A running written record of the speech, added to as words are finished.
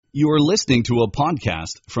You are listening to a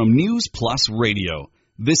podcast from News Plus Radio.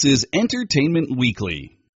 This is Entertainment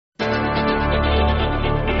Weekly.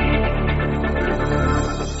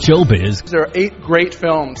 Showbiz. There are 8 great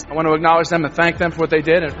films. I want to acknowledge them and thank them for what they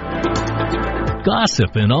did.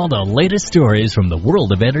 Gossip and all the latest stories from the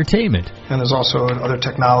world of entertainment. And there's also other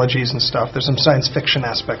technologies and stuff. There's some science fiction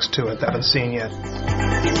aspects to it that I haven't seen yet.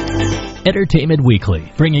 Entertainment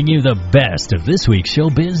Weekly, bringing you the best of this week's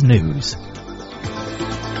showbiz news.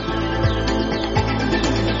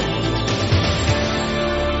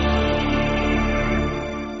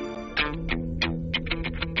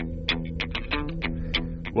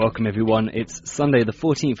 Welcome everyone, it's Sunday the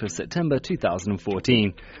 14th of September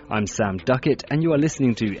 2014. I'm Sam Duckett and you are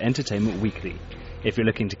listening to Entertainment Weekly. If you're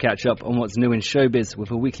looking to catch up on what's new in showbiz with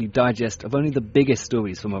a weekly digest of only the biggest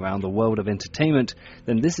stories from around the world of entertainment,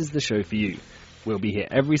 then this is the show for you. We'll be here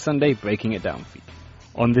every Sunday breaking it down for you.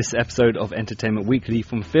 On this episode of Entertainment Weekly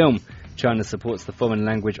from film, China supports the foreign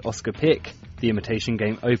language Oscar pick, The Imitation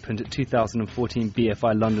Game opened at 2014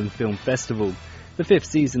 BFI London Film Festival, the 5th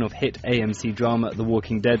season of hit AMC drama The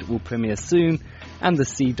Walking Dead will premiere soon, and the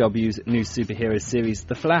CW's new superhero series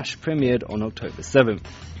The Flash premiered on October 7th.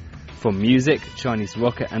 From music, Chinese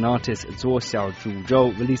rocker and artist Zuo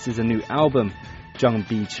Xiaozhuzhou releases a new album, Zhang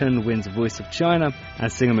Bichen wins Voice of China,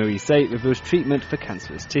 and singer Marie Say reveals treatment for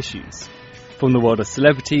cancerous tissues. From the world of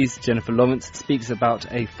celebrities, Jennifer Lawrence speaks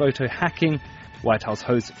about a photo hacking, White House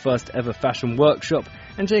hosts first ever fashion workshop,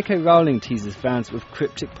 and J.K. Rowling teases fans with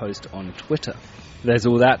cryptic post on Twitter. There's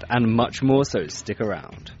all that and much more, so stick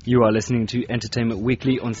around. You are listening to Entertainment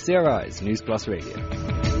Weekly on CRI's News Plus Radio.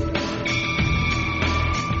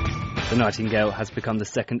 The Nightingale has become the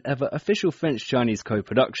second ever official French-Chinese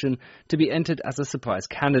co-production to be entered as a surprise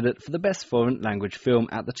candidate for the Best Foreign Language Film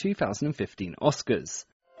at the 2015 Oscars.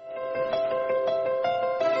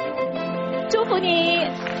 祝福你！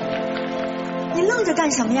你愣着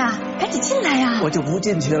干什么呀？赶紧进来呀！我就不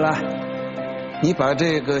进去了。你把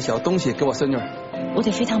这个小东西给我孙女。我得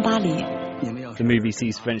飞趟巴黎。 The movie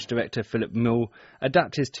sees French director Philippe Mille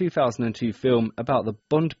adapt his 2002 film about the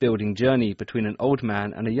bond-building journey between an old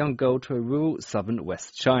man and a young girl to a rural southern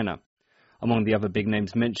West China. Among the other big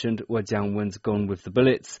names mentioned were Jiang Wen's Gone with the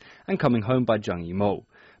Bullets and Coming Home by Zhang Yimou.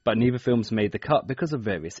 But neither films made the cut because of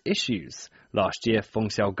various issues. Last year, Feng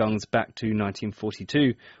Xiaogang's Back to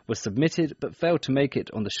 1942 was submitted but failed to make it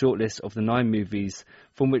on the shortlist of the 9 movies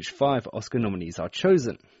from which 5 Oscar nominees are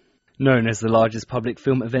chosen. Known as the largest public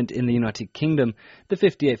film event in the United Kingdom, the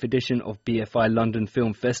 58th edition of BFI London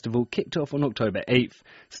Film Festival kicked off on October 8th.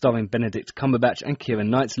 Starring Benedict Cumberbatch and Keira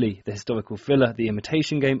Knightley, the historical thriller The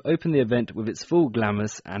Imitation Game opened the event with its full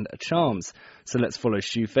glamours and charms. So let's follow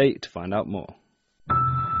Xu Fei to find out more.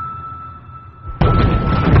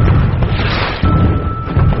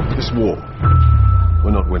 This war,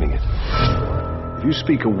 we're not winning it. If you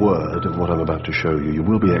speak a word of what I'm about to show you, you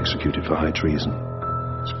will be executed for high treason.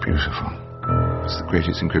 It's beautiful. It's the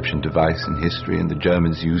greatest encryption device in history, and the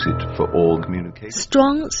Germans use it for all communication.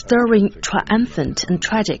 Strong, stirring, triumphant, and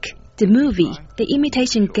tragic. The movie, The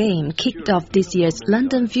Imitation Game, kicked off this year's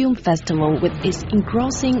London Film Festival with its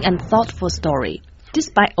engrossing and thoughtful story. This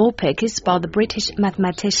biopic is about the British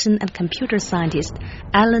mathematician and computer scientist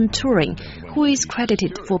Alan Turing, who is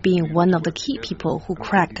credited for being one of the key people who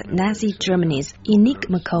cracked Nazi Germany's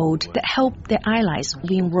Enigma code that helped the Allies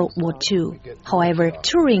win World War II. However,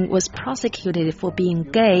 Turing was prosecuted for being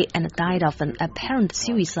gay and died of an apparent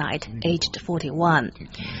suicide, aged 41.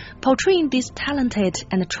 Portraying this talented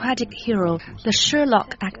and tragic hero, the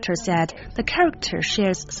Sherlock actor said the character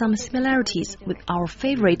shares some similarities with our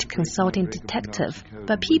favorite consulting detective,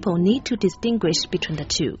 but people need to distinguish between the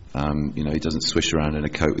two. He doesn't swish around in a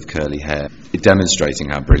coat with curly hair, demonstrating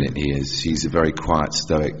how brilliant he is. He's a very quiet,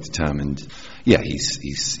 stoic, determined. Yeah,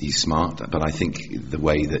 he's smart, but I think the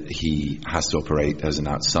way that he has to operate as an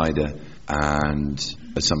outsider and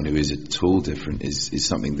as someone who is at all different is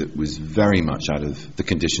something that was very much out of the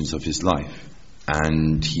conditions of his life.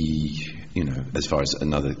 And he, as far as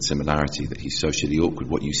another similarity, that he's socially awkward,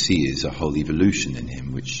 what you see is a whole evolution in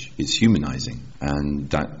him, which is humanizing. And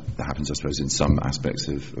that happens, I suppose, in some aspects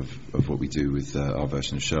of what we do with our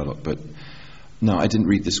version of Sherlock. But no, I didn't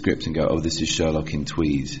read the script and go, oh, this is Sherlock in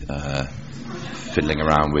tweed, fiddling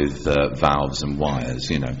around with valves and wires,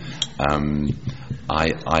 I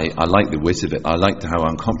like the wit of it. I liked how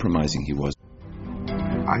uncompromising he was.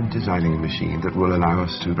 I'm designing a machine that will allow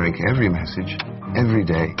us to break every message, every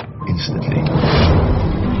day, instantly.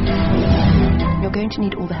 You're going to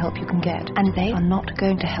need all the help you can get, and they are not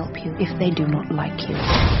going to help you if they do not like you.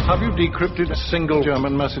 Have you decrypted a single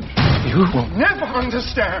German message? You will never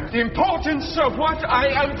understand the importance of what I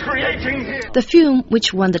am creating here. The film,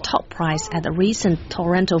 which won the top prize at the recent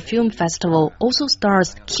Toronto Film Festival, also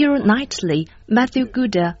stars Keira Knightley, Matthew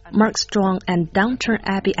Goode, Mark Strong, and Downton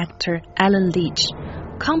Abbey actor Alan Leach.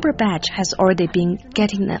 Cumberbatch has already been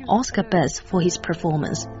getting an Oscar buzz for his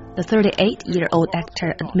performance. The 38-year-old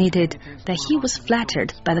actor admitted that he was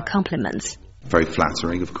flattered by the compliments. Very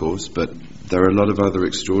flattering, of course, but there are a lot of other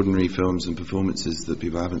extraordinary films and performances that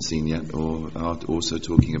people haven't seen yet or are also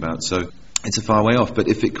talking about. So it's a far way off, but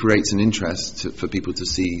if it creates an interest for people to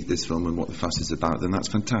see this film and what the fuss is about, then that's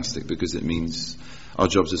fantastic, because it means our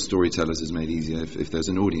jobs as storytellers is made easier if there's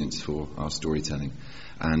an audience for our storytelling.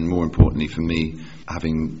 And more importantly for me,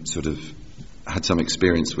 having sort of had some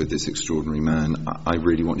experience with this extraordinary man, I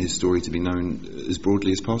really want his story to be known as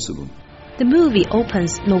broadly as possible. The movie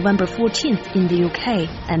opens November 14th in the UK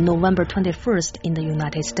and November 21st in the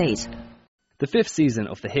United States. The 5th season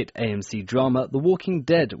of the hit AMC drama The Walking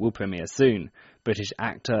Dead will premiere soon. British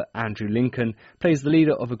actor Andrew Lincoln plays the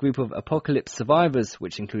leader of a group of apocalypse survivors,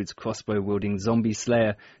 which includes crossbow-wielding zombie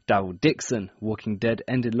slayer Daryl Dixon. Walking Dead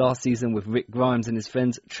ended last season with Rick Grimes and his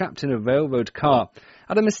friends trapped in a railroad car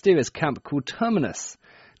at a mysterious camp called Terminus.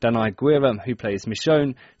 Danai Gurira, who plays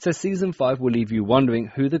Michonne, says Season 5 will leave you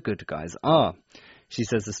wondering who the good guys are. She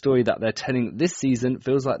says the story that they're telling this season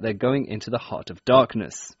feels like they're going into the heart of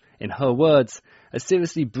darkness. In her words, a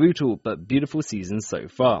seriously brutal but beautiful season so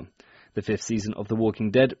far. The 5th season of The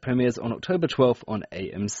Walking Dead premieres on October 12th on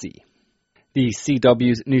AMC. The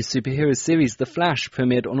CW's new superhero series The Flash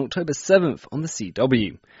premiered on October 7th on the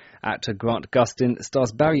CW. Actor Grant Gustin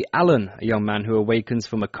stars Barry Allen, a young man who awakens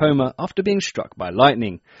from a coma after being struck by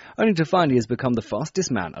lightning, only to find he has become the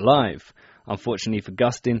fastest man alive. Unfortunately for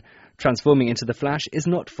Gustin, transforming into the Flash is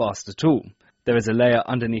not fast at all. There is a layer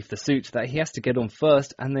underneath the suit that he has to get on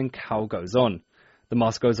first, and then Cal goes on. The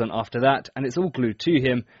mask goes on after that, and it's all glued to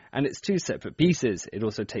him, and it's 2 separate pieces. It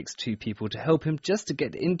also takes 2 people to help him just to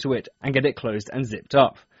get into it and get it closed and zipped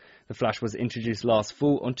up. The Flash was introduced last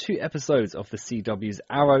fall on 2 episodes of the CW's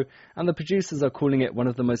Arrow, and the producers are calling it one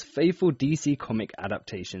of the most faithful DC comic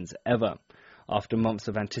adaptations ever. After months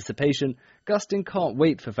of anticipation, Gustin can't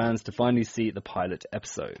wait for fans to finally see the pilot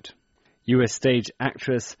episode. US stage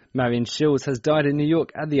actress Marion Shields has died in New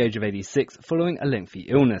York at the age of 86 following a lengthy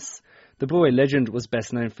illness. The Broadway legend was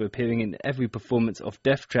best known for appearing in every performance of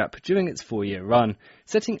Death Trap during its 4-year run,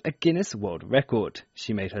 setting a Guinness World Record.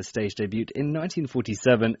 She made her stage debut in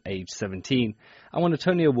 1947, aged 17, and won a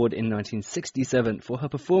Tony Award in 1967 for her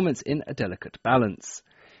performance in A Delicate Balance.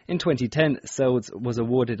 In 2010, Shields was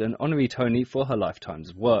awarded an honorary Tony for her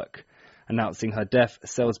lifetime's work. Announcing her death,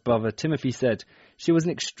 Shields' brother Timothy said, "She was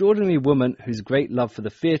an extraordinary woman whose great love for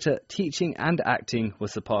the theatre, teaching and acting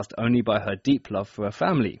was surpassed only by her deep love for her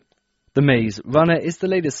family." The Maze Runner is the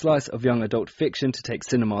latest slice of young adult fiction to take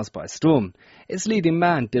cinemas by storm. Its leading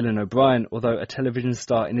man, Dylan O'Brien, although a television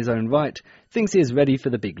star in his own right, thinks he is ready for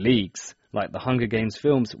the big leagues. Like the Hunger Games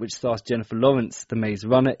films, which stars Jennifer Lawrence, The Maze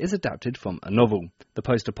Runner is adapted from a novel. The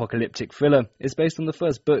post-apocalyptic thriller is based on the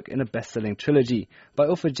first book in a best-selling trilogy by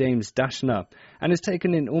author James Dashner and has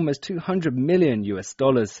taken in almost $200 million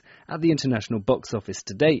at the international box office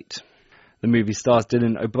to date. The movie stars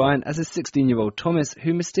Dylan O'Brien as a 16-year-old Thomas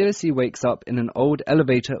who mysteriously wakes up in an old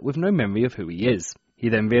elevator with no memory of who he is. He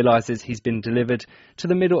then realises he's been delivered to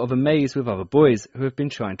the middle of a maze with other boys who have been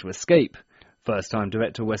trying to escape. First-time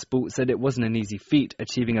director Wes Ball said it wasn't an easy feat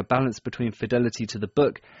achieving a balance between fidelity to the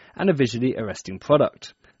book and a visually arresting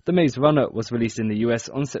product. The Maze Runner was released in the US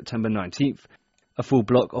on September 19th. A full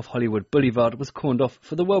block of Hollywood Boulevard was corned off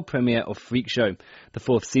for the world premiere of Freak Show, the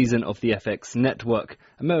 4th season of the FX network,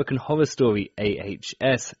 American Horror Story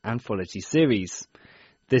AHS anthology series.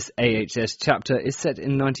 This AHS chapter is set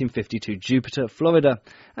in 1952 Jupiter, Florida,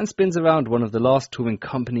 and spins around one of the last touring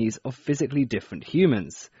companies of physically different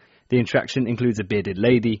humans. The attraction includes a bearded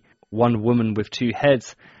lady, one woman with 2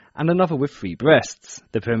 heads, and another with 3 breasts.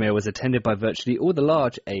 The premiere was attended by virtually all the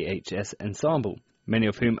large AHS ensemble, many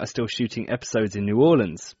of whom are still shooting episodes in New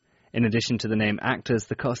Orleans. In addition to the named actors,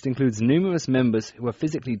 the cast includes numerous members who are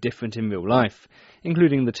physically different in real life,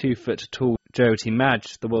 including the 2-foot-tall Jyoti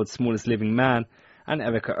Madge, the world's smallest living man, and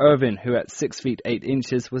Erica Irvin, who at 6 feet 8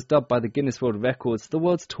 inches was dubbed by the Guinness World Records the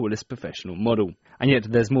world's tallest professional model. And yet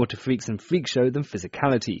there's more to Freaks and Freak Show than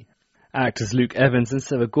physicality. Actors Luke Evans and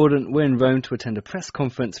Sarah Gordon were in Rome to attend a press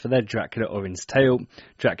conference for their Dracula Orange Tale,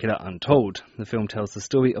 Dracula Untold. The film tells the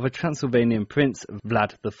story of a Transylvanian prince,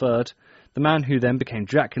 Vlad III, the man who then became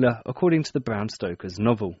Dracula, according to the Bram Stoker's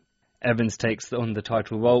novel. Evans takes on the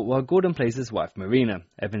title role while Gordon plays his wife Marina.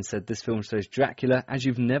 Evans said this film shows Dracula as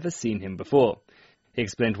you've never seen him before. He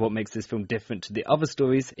explained what makes this film different to the other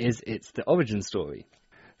stories is it's the origin story.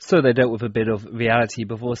 So they dealt with a bit of reality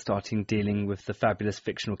before starting dealing with the fabulous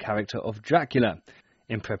fictional character of Dracula.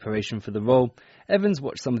 In preparation for the role, Evans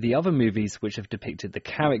watched some of the other movies which have depicted the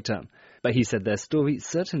character, but he said their story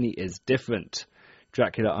certainly is different.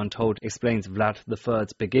 Dracula Untold explains Vlad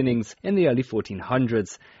III's beginnings in the early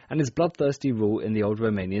 1400s and his bloodthirsty rule in the old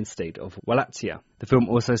Romanian state of Wallachia. The film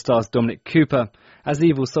also stars Dominic Cooper as the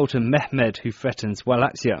evil Sultan Mehmed who threatens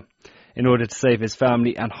Wallachia. In order to save his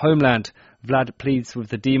family and homeland, Vlad pleads with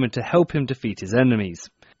the demon to help him defeat his enemies.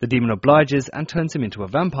 The demon obliges and turns him into a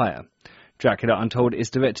vampire. Dracula Untold is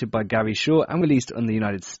directed by Gary Shaw and released in the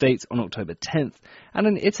United States on October 10th and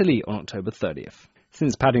in Italy on October 30th.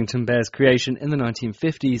 Since Paddington Bear's creation in the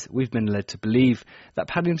 1950s, we've been led to believe that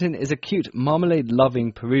Paddington is a cute,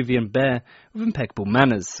 marmalade-loving Peruvian bear with impeccable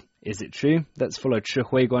manners. Is it true? Let's follow Chu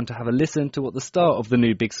Huiguan to have a listen to what the star of the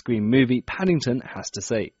new big screen movie Paddington has to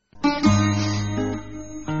say.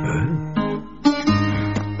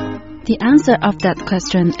 The answer of that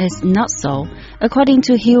question is not so, according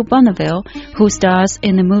to Hugh Bonneville, who stars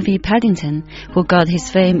in the movie Paddington, who got his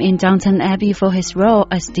fame in Downton Abbey for his role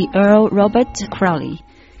as the Earl Robert Crawley.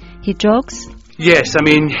 He jokes, Yes, I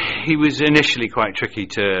mean, he was initially quite tricky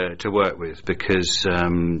to work with because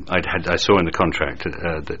I saw in the contract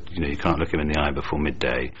that you can't look him in the eye before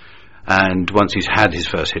midday. And once he's had his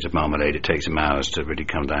first hit of marmalade, it takes him hours to really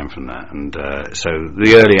come down from that. And so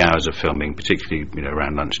the early hours of filming, particularly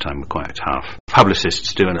around lunchtime, were quite tough.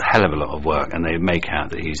 Publicists do a hell of a lot of work, and they make out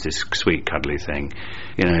that he's this sweet, cuddly thing.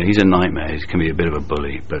 He's a nightmare. He can be a bit of a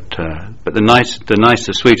bully, but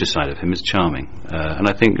the sweeter side of him is charming. And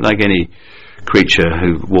I think, like any creature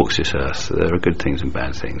who walks this earth, there are good things and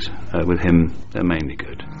bad things. With him, they're mainly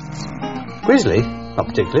good. Grizzly? Not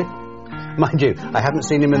particularly. Mind you, I haven't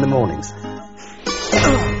seen him in the mornings.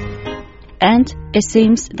 And it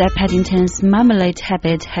seems that Paddington's marmalade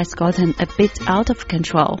habit has gotten a bit out of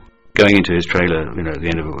control. Going into his trailer, at the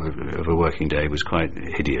end of a working day was quite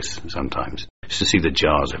hideous sometimes. Just to see the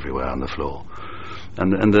jars everywhere on the floor.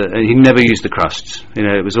 And he never used the crusts.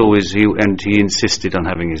 It was always, he insisted on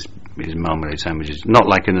having his marmalade sandwiches. Not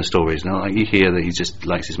like in the stories, not like you hear that he just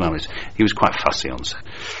likes his marmalades. He was quite fussy on set.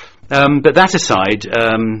 But that aside,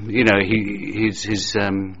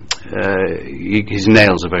 his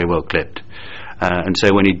nails are very well clipped, and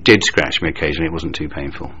so when he did scratch me occasionally, it wasn't too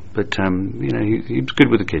painful. But he was good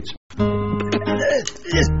with the kids.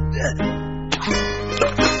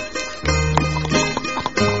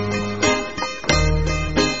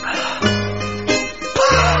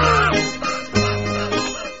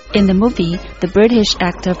 In the movie, the British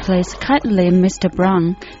actor plays kindly Mr.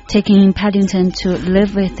 Brown, taking Paddington to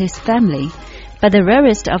live with his family. But the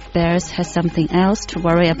rarest of bears has something else to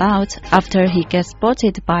worry about after he gets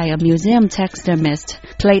spotted by a museum taxidermist,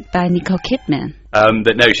 played by Nicole Kidman.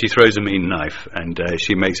 But no, she throws a mean knife, and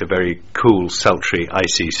she makes a very cool, sultry,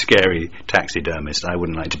 icy, scary taxidermist. I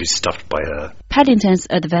wouldn't like to be stuffed by her. Paddington's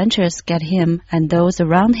adventures get him and those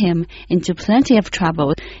around him into plenty of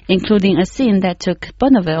trouble, including a scene that took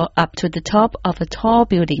Bonneville up to the top of a tall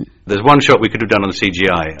building. There's one shot we could have done on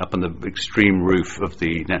CGI up on the extreme roof of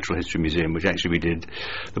the Natural History Museum, which actually we did.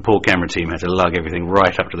 The poor camera team had to lug everything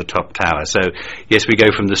right up to the top tower. So yes, we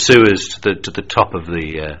go from the sewers to the top of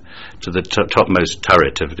the topmost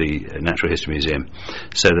turret of the Natural History Museum.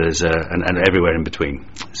 So there's and everywhere in between.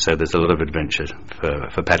 So there's a lot of adventure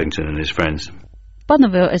for Paddington and his friends.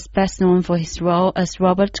 Bonneville is best known for his role as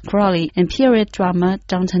Robert Crawley in period drama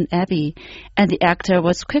Downton Abbey, and the actor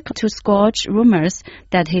was quick to squelch rumors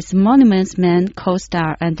that his Monuments Men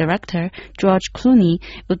co-star and director, George Clooney,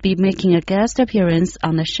 would be making a guest appearance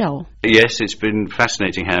on the show. Yes, it's been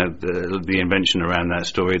fascinating how the invention around that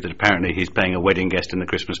story that apparently he's playing a wedding guest in the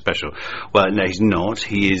Christmas special. Well, no, he's not.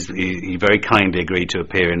 He very kindly agreed to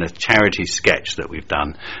appear in a charity sketch that we've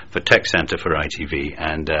done for Tech Santa for ITV,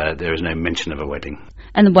 and there is no mention of a wedding.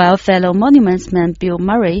 And while fellow Monuments men Bill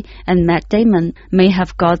Murray and Matt Damon may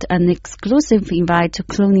have got an exclusive invite to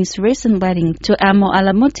Clooney's recent wedding to Amo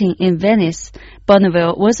Alamutin in Venice,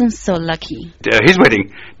 Bonneville wasn't so lucky. His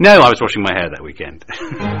wedding? No, I was washing my hair that weekend.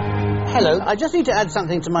 Hello, I just need to add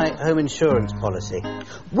something to my home insurance policy.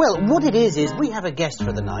 Well, what it is we have a guest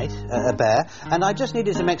for the night, a bear, and I just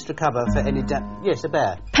needed some extra cover for any Yes, a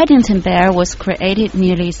bear. Paddington Bear was created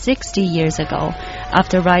nearly 60 years ago,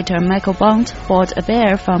 after writer Michael Bond bought a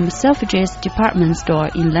bear from Selfridges department store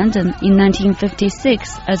in London in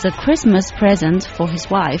 1956 as a Christmas present for his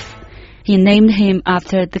wife. He named him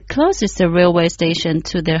after the closest railway station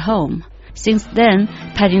to their home. Since then,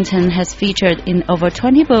 Paddington has featured in over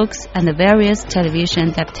 20 books and various television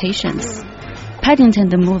adaptations. Paddington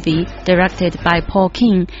the movie, directed by Paul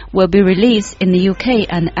King, will be released in the UK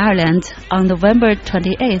and Ireland on November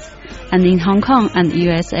 28th and in Hong Kong and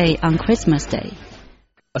USA on Christmas Day.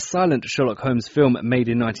 A silent Sherlock Holmes film made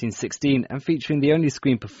in 1916 and featuring the only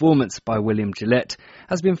screen performance by William Gillette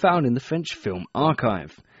has been found in the French Film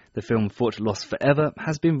Archive. The film, thought lost forever,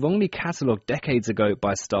 has been wrongly catalogued decades ago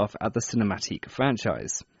by staff at the Cinematique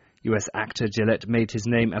franchise. US actor Gillette made his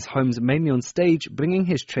name as Holmes mainly on stage, bringing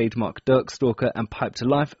his trademark Dirk Stalker and pipe to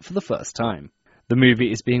life for the first time. The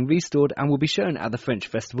movie is being restored and will be shown at the French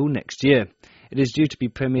Festival next year. It is due to be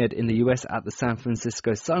premiered in the US at the San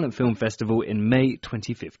Francisco Silent Film Festival in May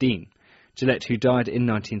 2015. Gillette, who died in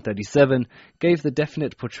 1937, gave the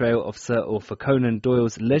definite portrayal of Sir Arthur Conan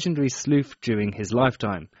Doyle's legendary sleuth during his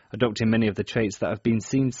lifetime, adopting many of the traits that have been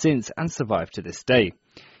seen since and survive to this day.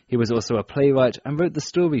 He was also a playwright and wrote the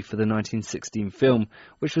story for the 1916 film,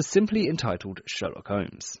 which was simply entitled Sherlock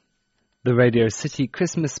Holmes. The Radio City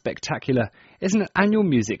Christmas Spectacular is an annual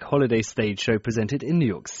music holiday stage show presented in New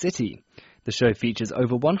York City. The show features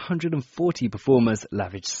over 140 performers,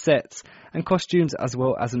 lavish sets, and costumes, as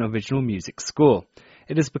well as an original music score.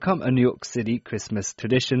 It has become a New York City Christmas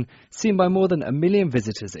tradition, seen by more than 1 million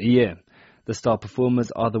visitors a year. The star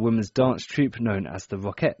performers are the women's dance troupe known as the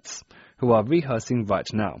Rockettes, who are rehearsing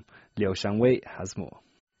right now. Liu Xiangwei has more.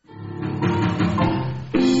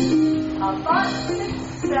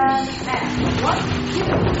 5, 6, 7, 8.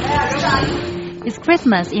 1, 2, 3. It's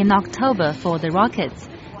Christmas in October for the Rockettes.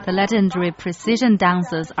 The legendary precision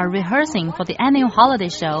dancers are rehearsing for the annual holiday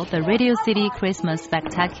show, the Radio City Christmas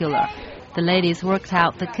Spectacular. The ladies worked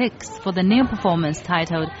out the kicks for the new performance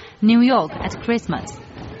titled New York at Christmas.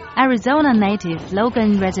 Arizona native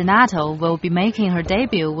Logan Reginato will be making her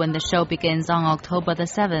debut when the show begins on October the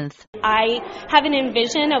 7th. I have an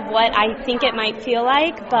envision of what I think it might feel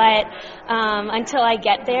like, but until I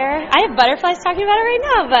get there, I have butterflies talking about it right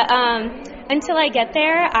now, but until I get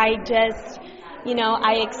there, I just,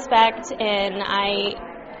 I expect and I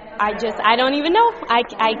don't even know. I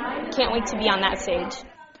can't wait to be on that stage.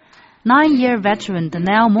 9-year veteran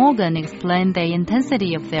Danelle Morgan explained the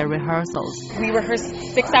intensity of their rehearsals. We rehearse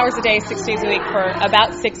 6 hours a day, 6 days a week for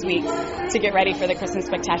about 6 weeks to get ready for the Christmas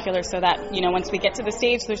Spectacular so that, once we get to the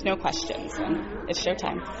stage, there's no questions. And it's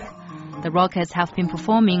showtime. The Rockettes have been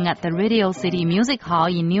performing at the Radio City Music Hall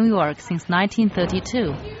in New York since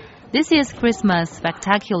 1932. This year's Christmas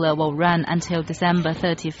Spectacular will run until December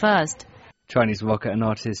 31st. Chinese rocker and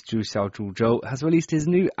artist Zhu Xiaozhuzhou has released his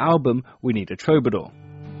new album, We Need a Troubadour.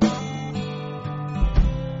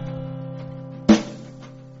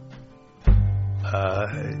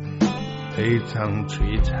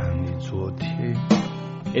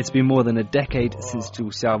 It's been more than a decade since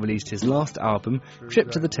Zhu Xiao released his last album,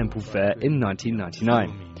 Trip to the Temple Fair, in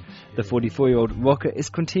 1999. The 44-year-old rocker is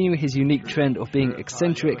continuing his unique trend of being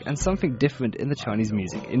eccentric and something different in the Chinese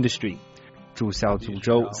music industry. Zhu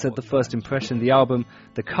Xiaozhuzhou said the first impression of the album,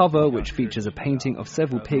 the cover, which features a painting of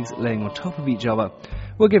several pigs laying on top of each other,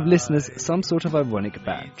 will give listeners some sort of ironic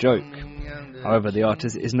bad joke. However, the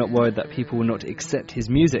artist is not worried that people will not accept his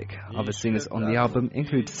music. Other singers on the album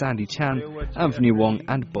include Sandy Chan, Anthony Wong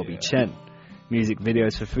and Bobby Chen. Music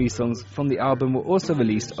videos for 3 songs from the album were also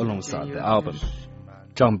released alongside the album.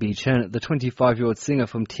 Zhang Bichen, the 25-year-old singer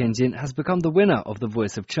from Tianjin, has become the winner of The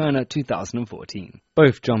Voice of China 2014.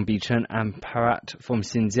 Both Zhang Bichen and Parat from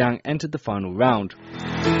Xinjiang entered the final round.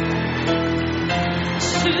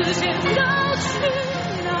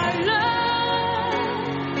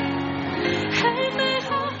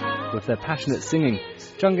 With their passionate singing,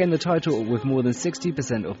 Zhang gained the title with more than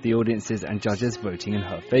 60% of the audiences and judges voting in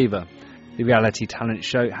her favour. The reality talent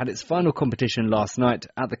show had its final competition last night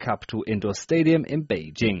at the Capitol Indoor Stadium in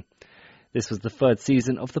Beijing. This was the 3rd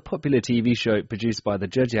season of the popular TV show produced by the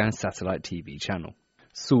Zhejiang satellite TV channel.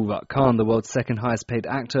 Su Rat Khan, the world's 2nd highest paid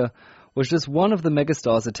actor, was just one of the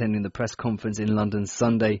megastars attending the press conference in London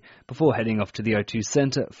Sunday before heading off to the O2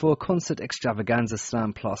 Centre for a concert extravaganza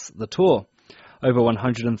Slam Plus The Tour. Over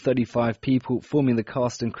 135 people forming the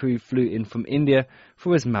cast and crew flew in from India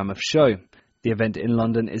for his mammoth show. The event in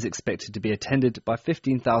London is expected to be attended by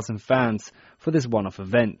 15,000 fans for this one-off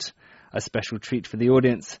event. A special treat for the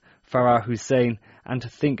audience, Farah Hussain and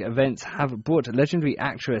Think Events have brought legendary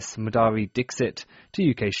actress Madhuri Dixit to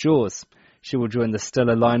UK shores. She will join the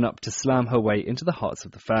stellar lineup to slam her way into the hearts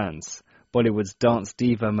of the fans. Bollywood's dance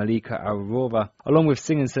diva Malika Arora, along with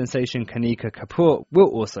singing sensation Kanika Kapoor, will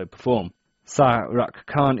also perform. Shah-Rukh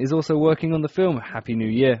Khan is also working on the film Happy New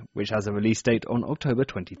Year, which has a release date on October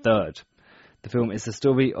 23rd. The film is the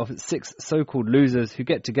story of 6 so-called losers who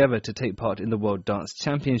get together to take part in the World Dance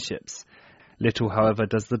Championships. Little, however,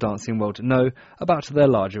 does the dancing world know about their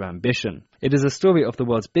larger ambition. It is a story of the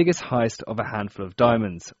world's biggest heist of a handful of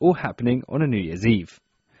diamonds, all happening on a New Year's Eve.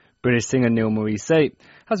 British singer Neil Maurice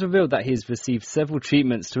has revealed that he has received several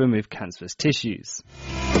treatments to remove cancerous tissues.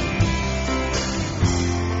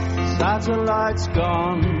 Satellites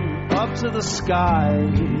gone up to the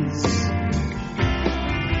skies.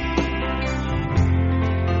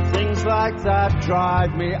 Things like that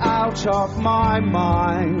drive me out of my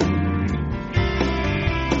mind.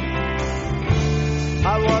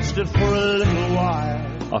 I watched it for a little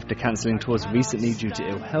while. After cancelling tours recently due to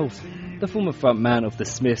ill health, the former frontman of the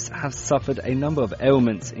Smiths has suffered a number of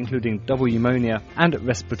ailments, including double pneumonia and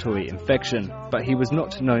respiratory infection, but he was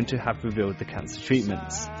not known to have revealed the cancer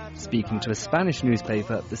treatments. Speaking to a Spanish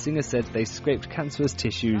newspaper, the singer said they scraped cancerous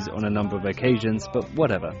tissues on a number of occasions, but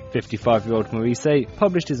whatever. 55-year-old Maurice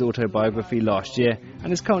published his autobiography last year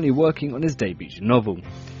and is currently working on his debut novel.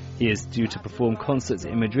 He is due to perform concerts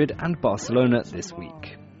in Madrid and Barcelona this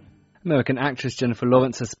week. American actress Jennifer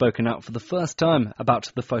Lawrence has spoken out for the first time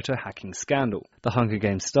about the photo hacking scandal. The Hunger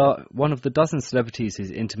Games star, one of the dozen celebrities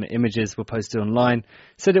whose intimate images were posted online,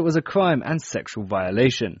 said it was a crime and sexual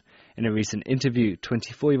violation. In a recent interview,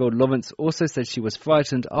 24-year-old Lawrence also said she was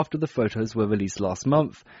frightened after the photos were released last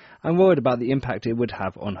month and worried about the impact it would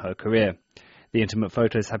have on her career. The intimate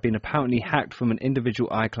photos have been apparently hacked from an individual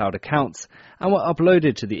iCloud accounts and were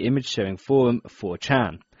uploaded to the image-sharing forum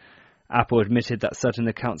 4chan. Apple admitted that certain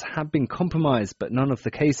accounts had been compromised, but none of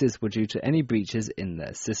the cases were due to any breaches in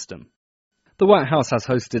their system. The White House has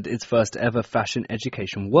hosted its first ever fashion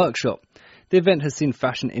education workshop. The event has seen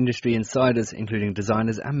fashion industry insiders, including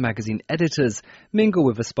designers and magazine editors, mingle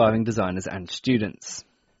with aspiring designers and students.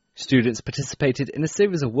 Students participated in a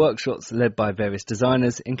series of workshops led by various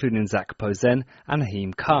designers, including Zach Posen and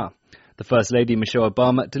Haim Carr. The First Lady Michelle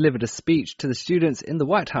Obama delivered a speech to the students in the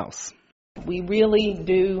White House. We really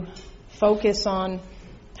do focus on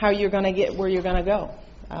how you're going to get where you're going to go.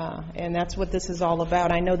 And that's what this is all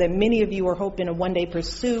about. I know that many of you are hoping to one day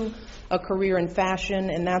pursue a career in fashion,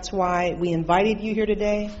 and that's why we invited you here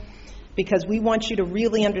today, because we want you to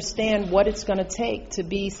really understand what it's going to take to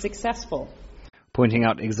be successful. Pointing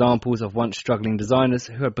out examples of once struggling designers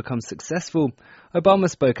who had become successful, Obama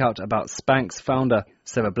spoke out about Spanx founder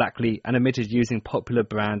Sarah Blackley and admitted using popular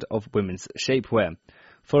brand of women's shapewear.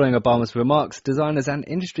 Following Obama's remarks, designers and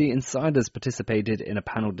industry insiders participated in a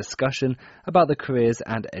panel discussion about the careers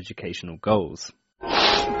and educational goals. There,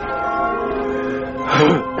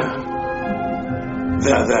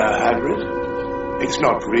 Hagrid. It's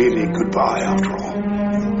not really goodbye after all.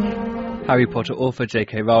 Harry Potter author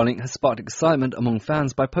J.K. Rowling has sparked excitement among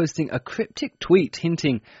fans by posting a cryptic tweet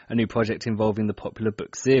hinting a new project involving the popular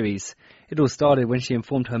book series. It all started when she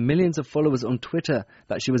informed her millions of followers on Twitter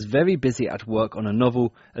that she was very busy at work on a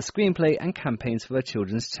novel, a screenplay and campaigns for her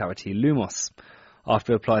children's charity Lumos.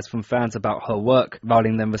 After replies from fans about her work,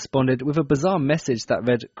 Rowling then responded with a bizarre message that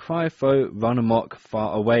read, "Cry foe, run amok,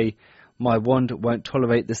 far away. My wand won't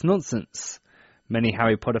tolerate this nonsense." Many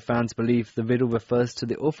Harry Potter fans believe the riddle refers to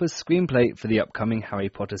the author's screenplay for the upcoming Harry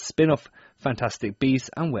Potter spin-off, Fantastic Beasts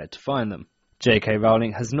and Where to Find Them. J.K.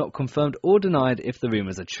 Rowling has not confirmed or denied if the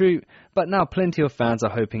rumours are true, but now plenty of fans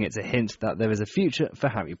are hoping it's a hint that there is a future for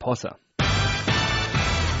Harry Potter.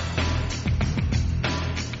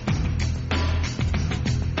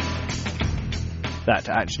 That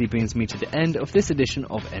actually brings me to the end of this edition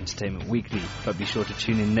of Entertainment Weekly, but be sure to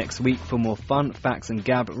tune in next week for more fun, facts and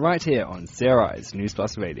gab right here on CRI's News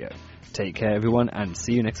Plus Radio. Take care everyone and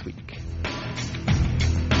see you next week.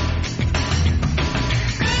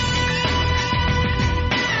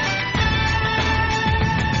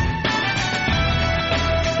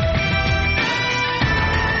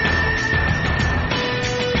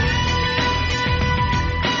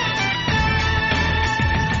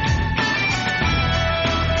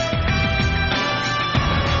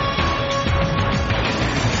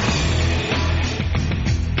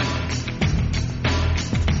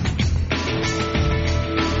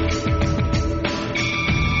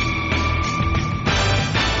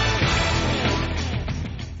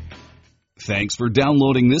 Thanks for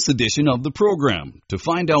downloading this edition of the program. To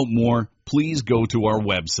find out more, please go to our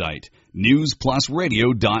website,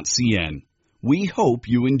 newsplusradio.cn. We hope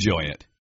you enjoy it.